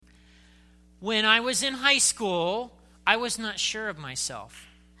When I was in high school, I was not sure of myself.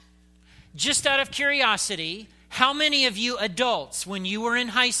 Just out of curiosity, how many of you adults, when you were in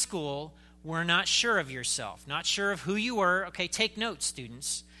high school, were not sure of yourself, not sure of who you were? Okay, take notes,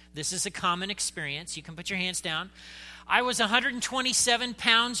 students. This is a common experience. You can put your hands down. I was 127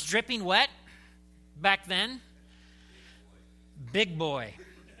 pounds dripping wet back then. Big boy.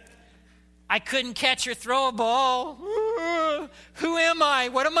 I couldn't catch or throw a ball. Who am I?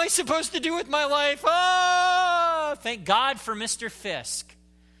 What am I supposed to do with my life? Oh, thank God for Mr. Fisk,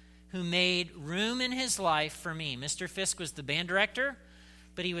 who made room in his life for me. Mr. Fisk was the band director,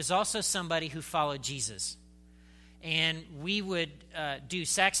 but he was also somebody who followed Jesus. And we would do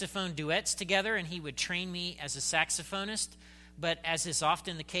saxophone duets together, and he would train me as a saxophonist. But as is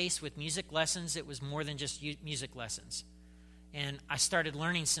often the case with music lessons, it was more than just music lessons. And I started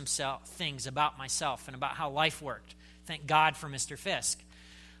learning some things about myself and about how life worked. Thank God for Mr. Fisk.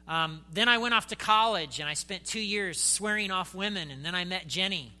 Then I went off to college, and I spent 2 years swearing off women. And then I met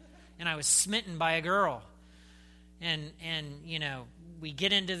Jenny, and I was smitten by a girl. And you know, we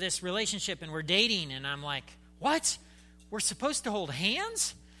get into this relationship, and we're dating, and I'm like, what? We're supposed to hold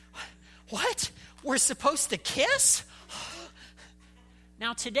hands? What? We're supposed to kiss?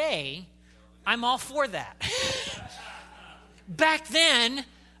 Now today, I'm all for that. Back then,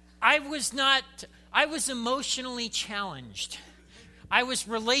 I was emotionally challenged. I was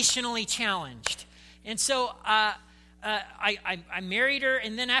relationally challenged. And so I married her,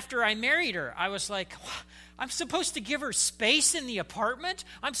 and then after I married her, I was like, I'm supposed to give her space in the apartment?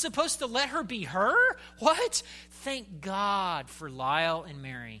 I'm supposed to let her be her? What? Thank God for Lyle and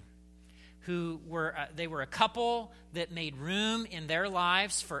Mary, who were a couple that made room in their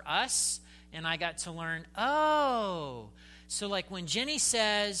lives for us, and I got to learn, so like when Jenny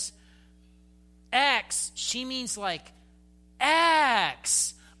says X, she means like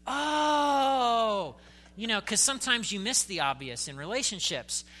X. Oh, you know, because sometimes you miss the obvious in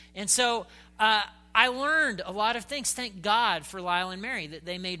relationships. And so I learned a lot of things. Thank God for Lyle and Mary, that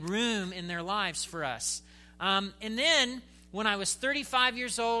they made room in their lives for us. And then when I was 35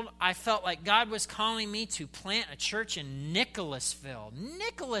 years old, I felt like God was calling me to plant a church in Nicholasville.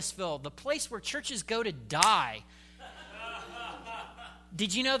 Nicholasville, the place where churches go to die.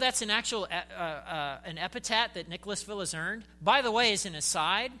 Did you know that's an actual an epithet that Nicholasville has earned? By the way, as an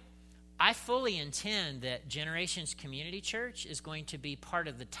aside, I fully intend that Generations Community Church is going to be part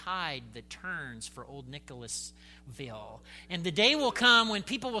of the tide that turns for Old Nicholasville. And the day will come when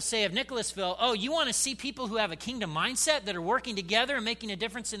people will say of Nicholasville, oh, you want to see people who have a kingdom mindset that are working together and making a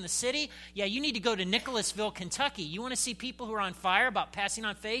difference in the city? Yeah, you need to go to Nicholasville, Kentucky. You want to see people who are on fire about passing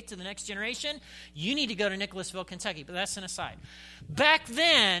on faith to the next generation? You need to go to Nicholasville, Kentucky. But that's an aside. Back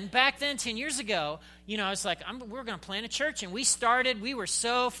then, 10 years ago, you know, I was like, we're going to plant a church. And we were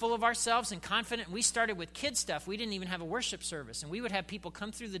so full of ourselves and confident. We started with kid stuff. We didn't even have a worship service. And we would have people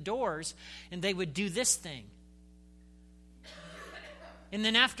come through the doors, and they would do this thing. And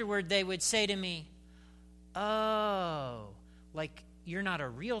then afterward, they would say to me, oh, like you're not a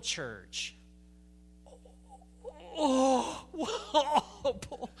real church.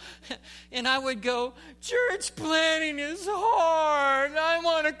 And I would go, church planting is hard. I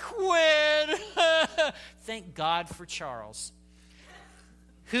want to quit. Thank God for Charles,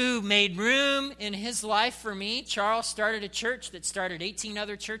 who made room in his life for me. Charles started a church that started 18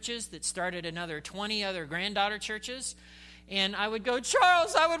 other churches, that started another 20 other granddaughter churches. And I would go,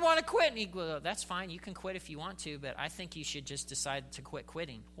 Charles, I would want to quit. And he'd go, that's fine. You can quit if you want to, but I think you should just decide to quit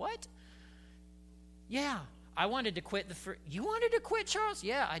quitting. What? Yeah. I wanted to quit you wanted to quit, Charles?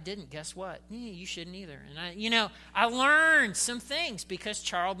 Yeah, I didn't. Guess what? You shouldn't either. And I learned some things because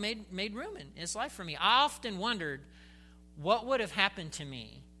Charles made room in his life for me. I often wondered what would have happened to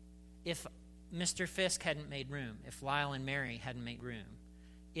me if Mr. Fisk hadn't made room, if Lyle and Mary hadn't made room,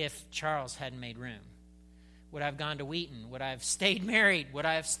 if Charles hadn't made room. Would I have gone to Wheaton? Would I have stayed married? Would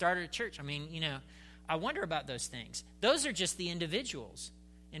I have started a church? I mean, I wonder about those things. Those are just the individuals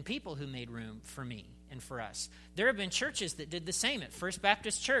and people who made room for me and for us. There have been churches that did the same. At First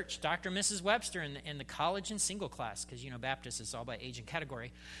Baptist Church, Dr. and Mrs. Webster in the college and single class, because, Baptist is all by age and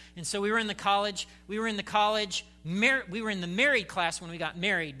category. And so we were in the married class when we got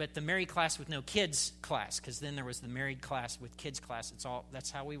married, but the married class with no kids class, because then there was the married class with kids class.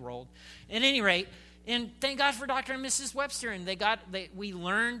 That's how we rolled. At any rate, and thank God for Dr. and Mrs. Webster, and we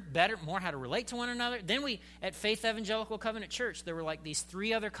learned more how to relate to one another. Then at Faith Evangelical Covenant Church, there were like these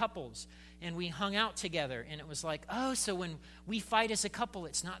 3 other couples, and we hung out together, and it was like, oh, so when we fight as a couple,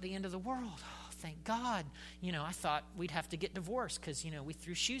 it's not the end of the world. Oh, thank God. I thought we'd have to get divorced because, we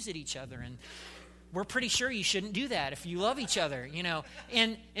threw shoes at each other, and we're pretty sure you shouldn't do that if you love each other,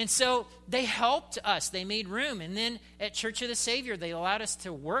 And so they helped us. They made room. And then at Church of the Savior, they allowed us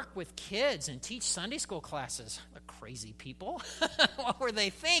to work with kids and teach Sunday school classes. The crazy people. What were they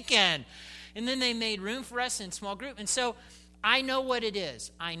thinking? And then they made room for us in small group. And so I know what it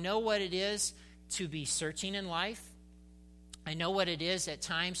is. I know what it is to be searching in life. I know what it is at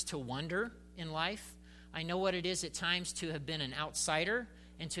times to wonder in life. I know what it is at times to have been an outsider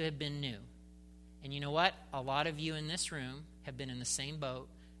and to have been new. And you know what? A lot of you in this room have been in the same boat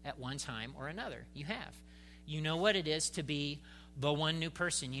at one time or another. You have. You know what it is to be the one new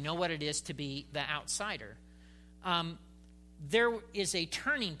person. You know what it is to be the outsider. There is a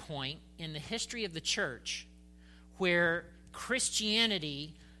turning point in the history of the church where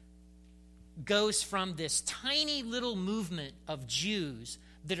Christianity goes from this tiny little movement of Jews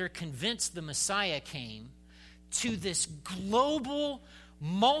that are convinced the Messiah came to this global,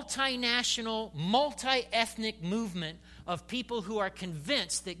 multinational, multi-ethnic movement of people who are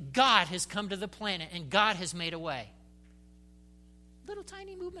convinced that God has come to the planet and God has made a way. Little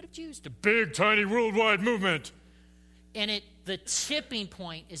tiny movement of Jews. The big, tiny worldwide movement. And the tipping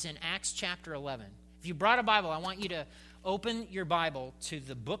point is in Acts chapter 11. If you brought a Bible, I want you to open your Bible to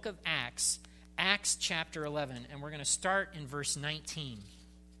the book of Acts, Acts chapter 11, and we're going to start in verse 19.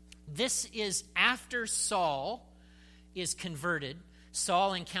 This is after Saul is converted.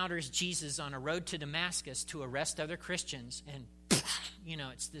 Saul encounters Jesus on a road to Damascus to arrest other Christians, and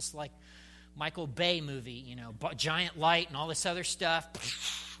it's this like Michael Bay movie, giant light and all this other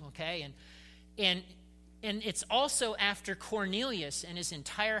stuff, okay? And it's also after Cornelius and his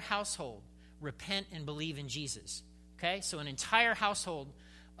entire household repent and believe in Jesus, okay? So an entire household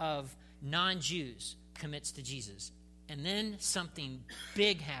of non-Jews commits to Jesus. And then something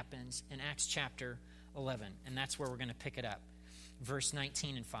big happens in Acts chapter 11, and that's where we're going to pick it up. Verse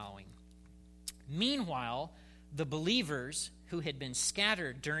 19 and following. Meanwhile, the believers who had been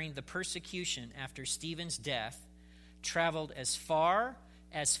scattered during the persecution after Stephen's death traveled as far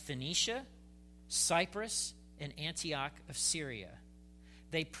as Phoenicia, Cyprus, and Antioch of Syria.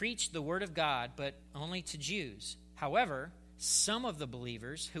 They preached the word of God, but only to Jews. However, some of the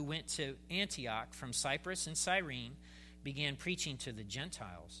believers who went to Antioch from Cyprus and Cyrene began preaching to the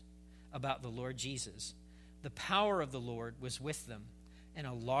Gentiles about the Lord Jesus. The power of the Lord was with them, and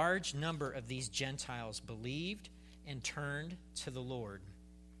a large number of these Gentiles believed and turned to the Lord.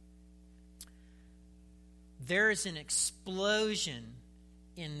 There is an explosion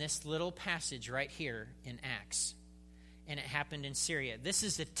in this little passage right here in Acts, and it happened in Syria. This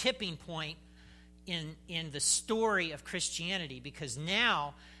is a tipping point in the story of Christianity, because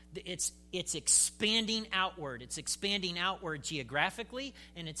now it's expanding outward. It's expanding outward geographically,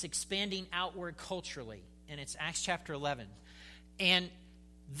 and it's expanding outward culturally. And it's Acts chapter 11. And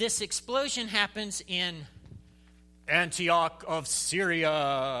this explosion happens in Antioch of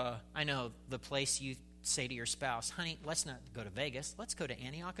Syria. I know, the place you say to your spouse, honey, let's not go to Vegas. Let's go to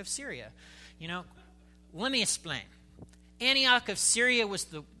Antioch of Syria. Let me explain. Antioch of Syria was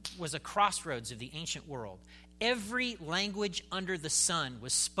a crossroads of the ancient world. Every language under the sun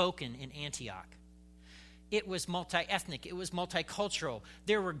was spoken in Antioch. It was multi-ethnic. It was multicultural.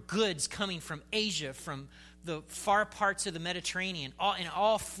 There were goods coming from Asia, from the far parts of the Mediterranean, and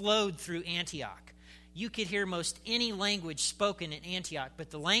all flowed through Antioch. You could hear most any language spoken in Antioch,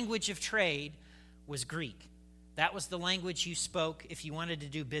 but the language of trade was Greek. That was the language you spoke if you wanted to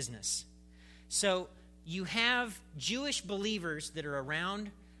do business. So you have Jewish believers that are around,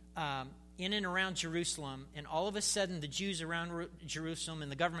 in and around Jerusalem, and all of a sudden the Jews around Jerusalem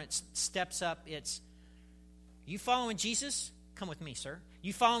and the government steps up. It's, you following Jesus? Come with me, sir.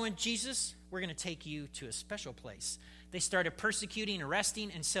 You following Jesus? We're going to take you to a special place. They started persecuting,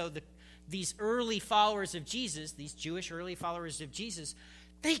 arresting, and so these early followers of Jesus, these Jewish early followers of Jesus,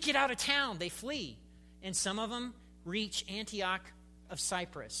 they get out of town. They flee. And some of them reach Antioch of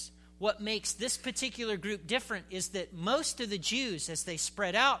Cyprus. What makes this particular group different is that most of the Jews, as they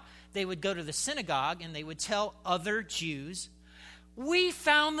spread out, they would go to the synagogue and they would tell other Jews, we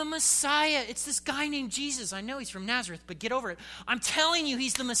found the Messiah. It's this guy named Jesus. I know he's from Nazareth, but get over it. I'm telling you,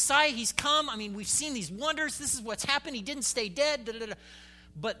 he's the Messiah. He's come. I mean, we've seen these wonders. This is what's happened. He didn't stay dead. Da, da, da.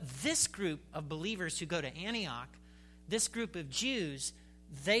 But this group of believers who go to Antioch, this group of Jews,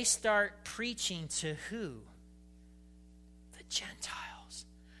 they start preaching to who? The Gentiles.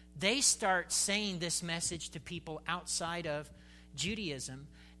 They start saying this message to people outside of Judaism,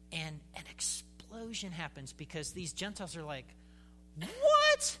 and an explosion happens because these Gentiles are like,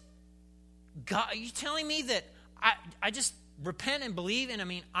 what? God, are you telling me that I just repent and believe, and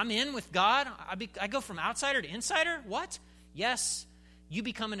I'm in with God? I go from outsider to insider? What? Yes, You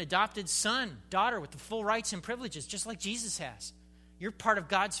become an adopted son, daughter with the full rights and privileges, just like Jesus has. You're part of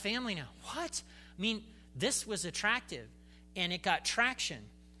God's family now. What? I mean, this was attractive, and it got traction.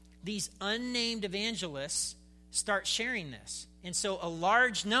 These unnamed evangelists start sharing this. And so a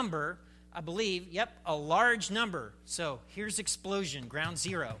large number, I believe, a large number. So here's explosion, ground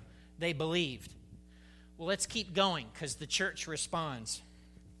zero. They believed. Well, let's keep going because the church responds.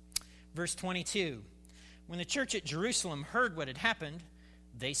 Verse 22, when the church at Jerusalem heard what had happened,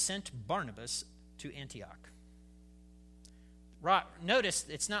 they sent Barnabas to Antioch. Notice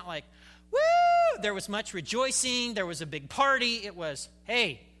it's not like, woo, there was much rejoicing, there was a big party. It was,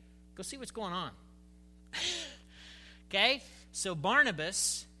 hey, go see what's going on. Okay, so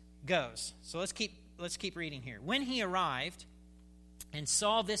Barnabas goes. So let's keep reading here. When he arrived and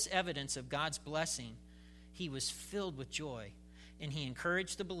saw this evidence of God's blessing, he was filled with joy, and he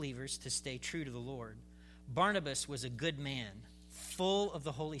encouraged the believers to stay true to the Lord. Barnabas was a good man, full of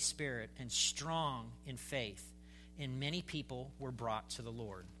the Holy Spirit and strong in faith, and many people were brought to the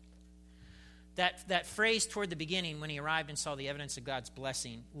Lord. That phrase toward the beginning, when he arrived and saw the evidence of God's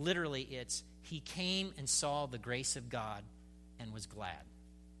blessing, literally it's, he came and saw the grace of God and was glad.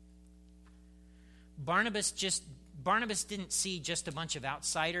 Barnabas didn't see just a bunch of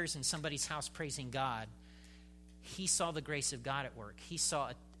outsiders in somebody's house praising God. He saw the grace of God at work. He saw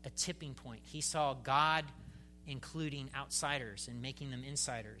a tipping point. He saw God including outsiders and making them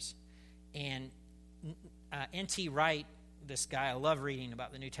insiders. And N.T. Wright, this guy, I love reading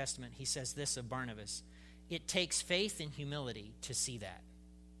about the New Testament, he says this of Barnabas: it takes faith and humility to see that.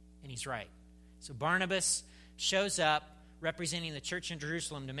 And he's right. So Barnabas shows up representing the church in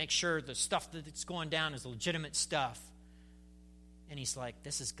Jerusalem to make sure the stuff that's going down is legitimate stuff. And he's like,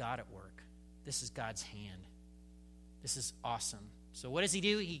 this is God at work. This is God's hand. This is awesome. So what does he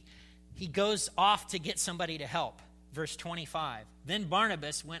do? He goes off to get somebody to help. Verse 25. Then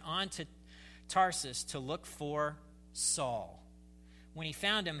Barnabas went on to Tarsus to look for Saul. When he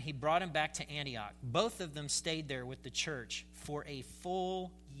found him, he brought him back to Antioch. Both of them stayed there with the church for a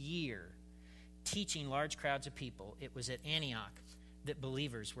full year, teaching large crowds of people. It was at Antioch that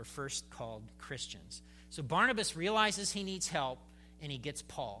believers were first called Christians. So Barnabas realizes he needs help, and he gets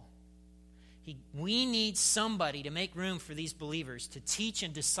Paul. We need somebody to make room for these believers to teach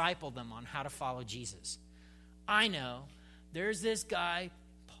and disciple them on how to follow Jesus. I know there's this guy,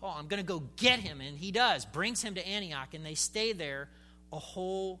 Paul. I'm going to go get him, and he does. Brings him to Antioch, and they stay there a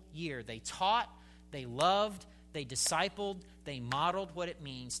whole year. They taught, they loved, they discipled, they modeled what it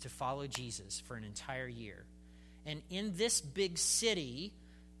means to follow Jesus for an entire year. And in this big city,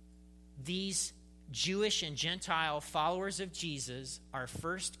 these Jewish and Gentile followers of Jesus are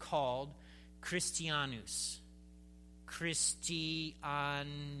first called Christianus. Christians.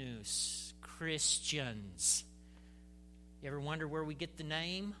 You ever wonder where we get the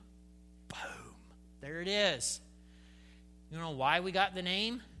name? Boom. There it is. You know why we got the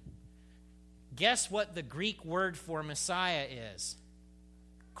name? Guess what the Greek word for Messiah is?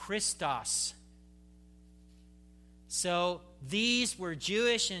 Christos. So these were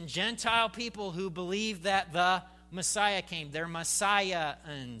Jewish and Gentile people who believed that the Messiah came. They're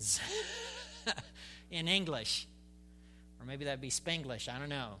Messiahans in English. Or maybe that'd be Spanglish. I don't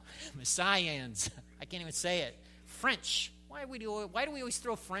know. Messiahans. I can't even say it. French. Why do we always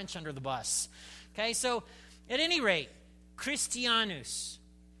throw French under the bus? Okay, so at any rate, Christianus.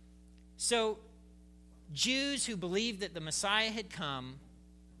 So Jews who believed that the Messiah had come,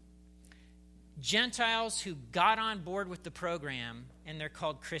 Gentiles who got on board with the program, and they're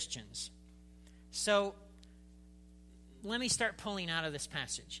called Christians. So let me start pulling out of this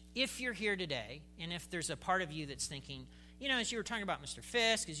passage. If you're here today, and if there's a part of you that's thinking, as you were talking about Mr.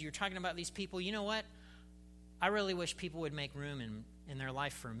 Fisk, as you were talking about these people, you know what? I really wish people would make room in their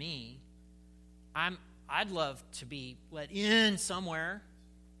life for me. I'd love to be let in somewhere.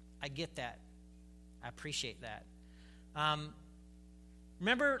 I get that. I appreciate that.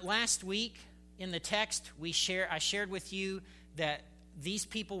 Remember last week in the text I shared with you that these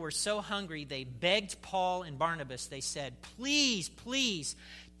people were so hungry, they begged Paul and Barnabas. They said, please, please,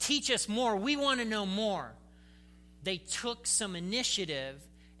 teach us more. We want to know more. They took some initiative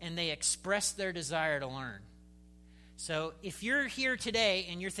and they expressed their desire to learn. So if you're here today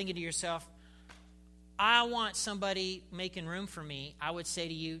and you're thinking to yourself, I want somebody making room for me, I would say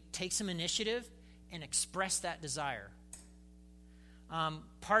to you, take some initiative and express that desire.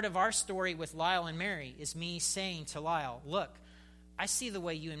 Part of our story with Lyle and Mary is me saying to Lyle, look, I see the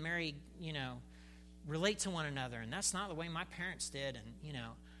way you and Mary, relate to one another, and that's not the way my parents did, and,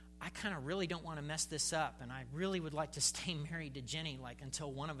 I kind of really don't want to mess this up, and I really would like to stay married to Jenny,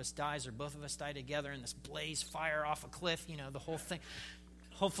 until one of us dies or both of us die together and this blaze fire off a cliff, the whole thing.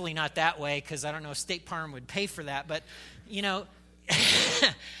 hopefully not that way, because I don't know if State Farm would pay for that. But,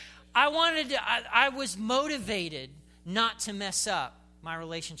 I was motivated not to mess up my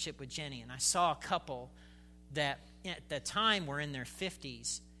relationship with Jenny. And I saw a couple that at the time were in their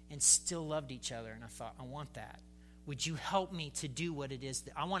 50s and still loved each other. And I thought, I want that. Would you help me to do what it is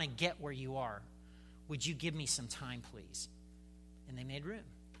that I want to get where you are? Would you give me some time, please? And they made room.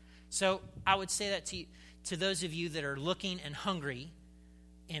 So I would say that to those of you that are looking and hungry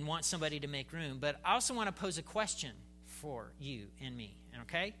and want somebody to make room. But I also want to pose a question for you and me,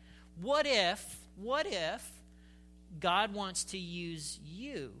 okay? What if God wants to use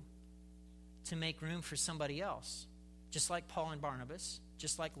you to make room for somebody else, just like Paul and Barnabas,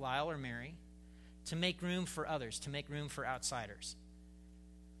 just like Lyle or Mary, to make room for others, to make room for outsiders?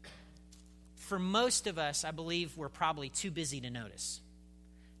 For most of us, I believe we're probably too busy to notice.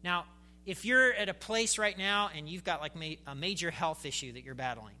 Now, if you're at a place right now and you've got like a major health issue that you're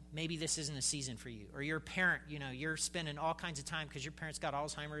battling, maybe this isn't a season for you. Or you're a parent, you're spending all kinds of time because your parents got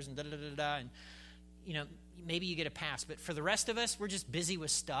Alzheimer's and da-da-da-da-da, and, maybe you get a pass. But for the rest of us, we're just busy with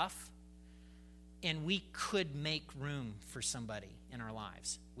stuff, and we could make room for somebody in our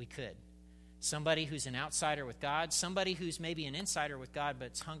lives. We could. Somebody who's an outsider with God, somebody who's maybe an insider with God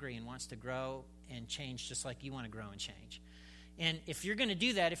but is hungry and wants to grow and change just like you want to grow and change. And if you're going to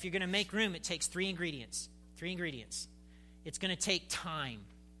do that, if you're going to make room, it takes three ingredients. It's going to take time.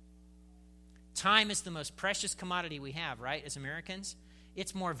 Time is the most precious commodity we have, right, as Americans?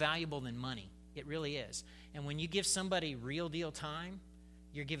 It's more valuable than money. It really is. And when you give somebody real deal time,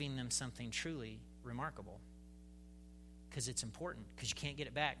 you're giving them something truly remarkable. Because it's important, because you can't get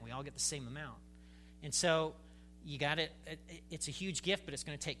it back. We all get the same amount. And so you got it. It's a huge gift, but it's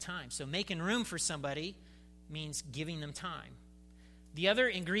going to take time. So making room for somebody means giving them time. The other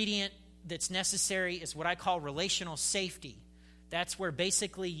ingredient that's necessary is what I call relational safety. That's where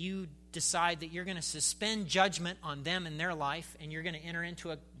basically you decide that you're going to suspend judgment on them and their life, and you're going to enter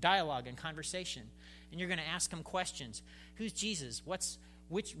into a dialogue and conversation. And you're going to ask them questions. Who's Jesus? Which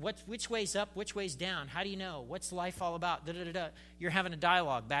way's up? Which way's down? How do you know? What's life all about? Da-da-da-da. You're having a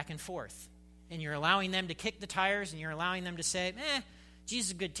dialogue back and forth. And you're allowing them to kick the tires, and you're allowing them to say, Jesus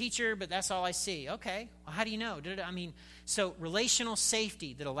is a good teacher, but that's all I see. Okay, well, how do you know? So relational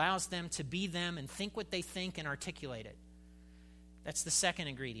safety that allows them to be them and think what they think and articulate it. That's the second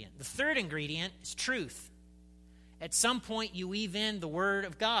ingredient. The third ingredient is truth. At some point, you weave in the Word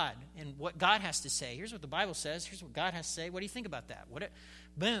of God and what God has to say. Here's what the Bible says. Here's what God has to say. What do you think about that?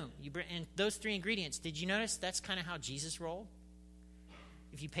 Boom. And those three ingredients, did you notice that's kind of how Jesus rolled?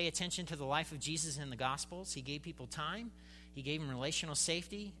 If you pay attention to the life of Jesus in the Gospels, he gave people time, he gave them relational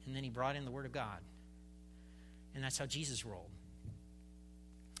safety, and then he brought in the Word of God. And that's how Jesus rolled.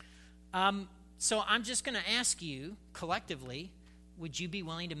 So I'm just going to ask you collectively, would you be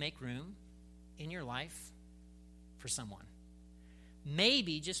willing to make room in your life for someone?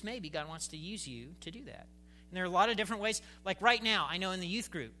 Maybe, just maybe, God wants to use you to do that. And there are a lot of different ways. Like right now, I know in the youth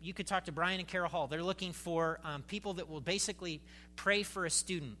group, you could talk to Brian and Carol Hall. They're looking for people that will basically pray for a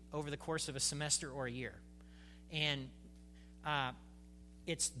student over the course of a semester or a year. And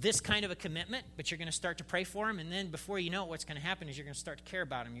it's this kind of a commitment, but you're going to start to pray for them. And then before you know it, what's going to happen is you're going to start to care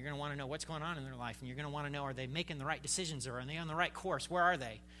about them. You're going to want to know what's going on in their life. And you're going to want to know, are they making the right decisions, or are they on the right course? Where are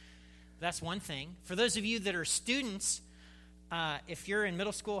they? That's one thing. For those of you that are students, if you're in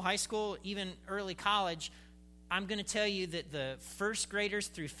middle school, high school, even early college, I'm going to tell you that the first graders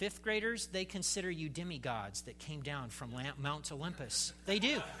through fifth graders, they consider you demigods that came down from Mount Olympus. They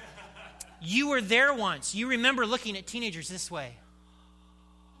do. You were there once. You remember looking at teenagers this way.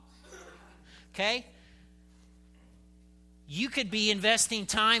 Okay? You could be investing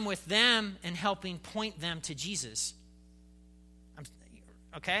time with them and helping point them to Jesus.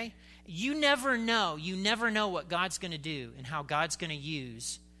 Okay? You never know what God's going to do and how God's going to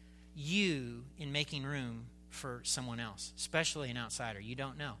use you in making room for someone else, especially an outsider. You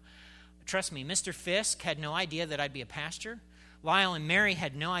don't know. Trust me, Mr. Fisk had no idea that I'd be a pastor. Lyle and Mary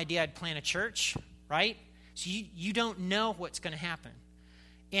had no idea I'd plant a church, right? So you don't know what's going to happen.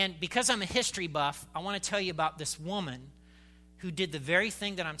 And because I'm a history buff, I want to tell you about this woman who did the very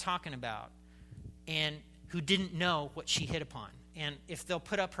thing that I'm talking about and who didn't know what she hit upon. And if they'll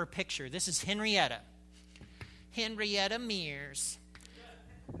put up her picture, this is Henrietta Mears.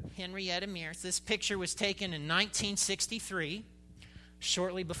 Henrietta Mears. This picture was taken in 1963,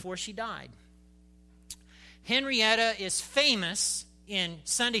 shortly before she died. Henrietta is famous in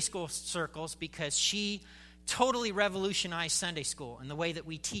Sunday school circles because she totally revolutionized Sunday school and the way that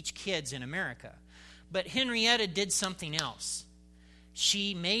we teach kids in America. But Henrietta did something else.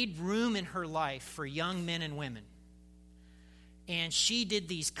 She made room in her life for young men and women. And she did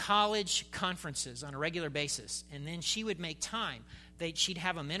these college conferences on a regular basis. And then she would make time. She'd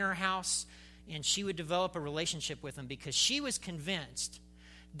have them in her house, and she would develop a relationship with them because she was convinced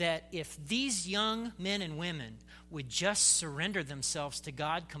that if these young men and women would just surrender themselves to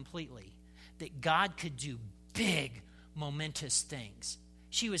God completely, that God could do big, momentous things.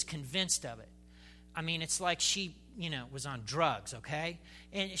 She was convinced of it. I mean, it's like she, was on drugs, okay?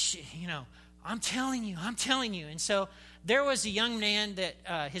 And she, I'm telling you. And so there was a young man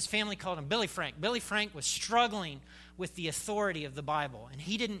that his family called him Billy Frank. Billy Frank was struggling with the authority of the Bible, and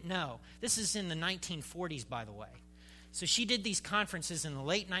he didn't know. This is in the 1940s, by the way. So she did these conferences in the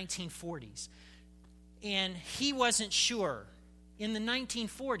late 1940s, and he wasn't sure in the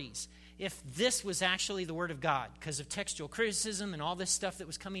 1940s if this was actually the Word of God because of textual criticism and all this stuff that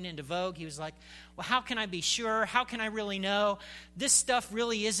was coming into vogue. He was like, well, how can I be sure? How can I really know? This stuff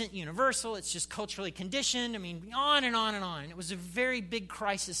really isn't universal. It's just culturally conditioned. I mean, on and on and on. It was a very big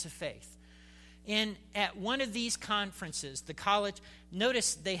crisis of faith. And at one of these conferences, the college,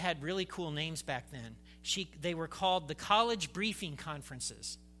 notice they had really cool names back then. They were called the College Briefing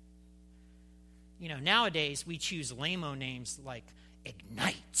Conferences. Nowadays we choose lame-o names like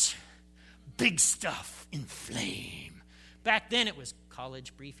Ignite, Big Stuff, Inflame. Back then it was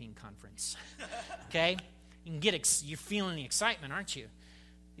College Briefing Conference. Okay? You can you're feeling the excitement, aren't you?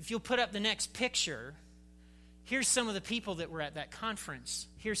 If you'll put up the next picture, here's some of the people that were at that conference.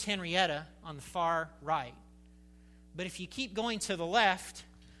 Here's Henrietta on the far right. But if you keep going to the left,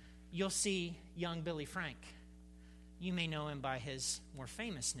 you'll see young Billy Frank. You may know him by his more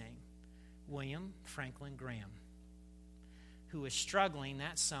famous name, William Franklin Graham, who was struggling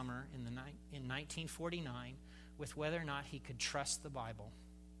that summer in 1949 with whether or not he could trust the Bible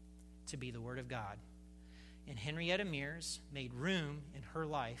to be the Word of God. And Henrietta Mears made room in her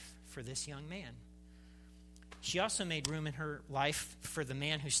life for this young man. She also made room in her life for the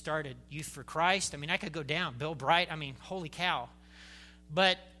man who started Youth for Christ. I mean, I could go down. Bill Bright, holy cow.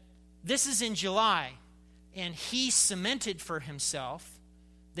 But this is in July, and he cemented for himself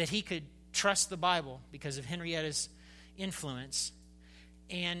that he could trust the Bible because of Henrietta's influence,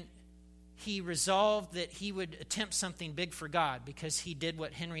 and he resolved that he would attempt something big for God because he did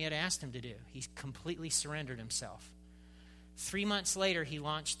what Henrietta asked him to do. He completely surrendered himself. 3 months later, he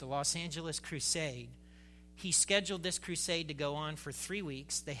launched the Los Angeles Crusade. He scheduled this crusade to go on for 3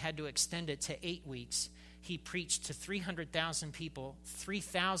 weeks. They had to extend it to 8 weeks. He preached to 300,000 people,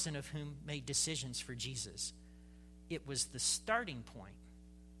 3,000 of whom made decisions for Jesus. It was the starting point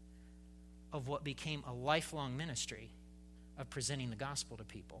of what became a lifelong ministry of presenting the gospel to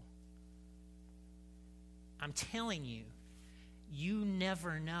people. I'm telling you, you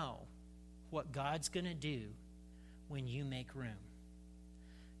never know what God's going to do when you make room.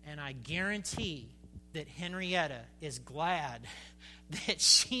 And I guarantee that Henrietta is glad that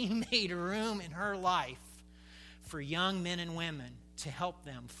she made room in her life for young men and women to help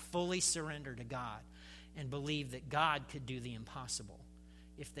them fully surrender to God and believe that God could do the impossible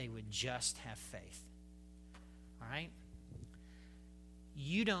if they would just have faith. All right?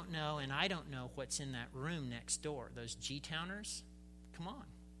 You don't know, and I don't know what's in that room next door. Those G-Towners, come on.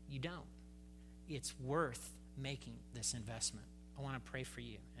 You don't. It's worth making this investment. I want to pray for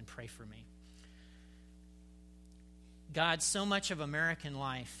you and pray for me. God, so much of American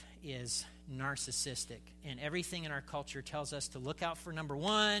life is narcissistic, and everything in our culture tells us to look out for number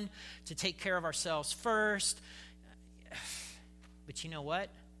one, to take care of ourselves first. But you know what?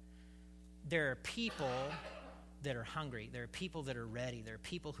 There are people that are hungry. There are people that are ready. There are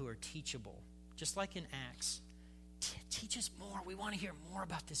people who are teachable, just like in Acts. Teach us more. We want to hear more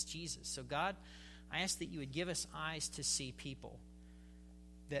about this Jesus. So God, I ask that you would give us eyes to see people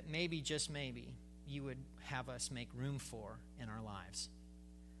that maybe, just maybe, you would have us make room for in our lives.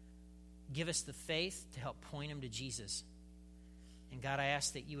 Give us the faith to help point them to Jesus. And God, I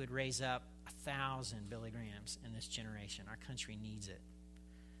ask that you would raise up 1,000 Billy Grahams in this generation. Our country needs it.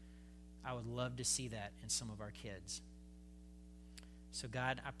 I would love to see that in some of our kids. So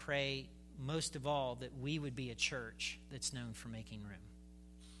God, I pray most of all that we would be a church that's known for making room.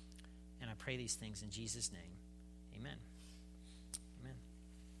 And I pray these things in Jesus' name.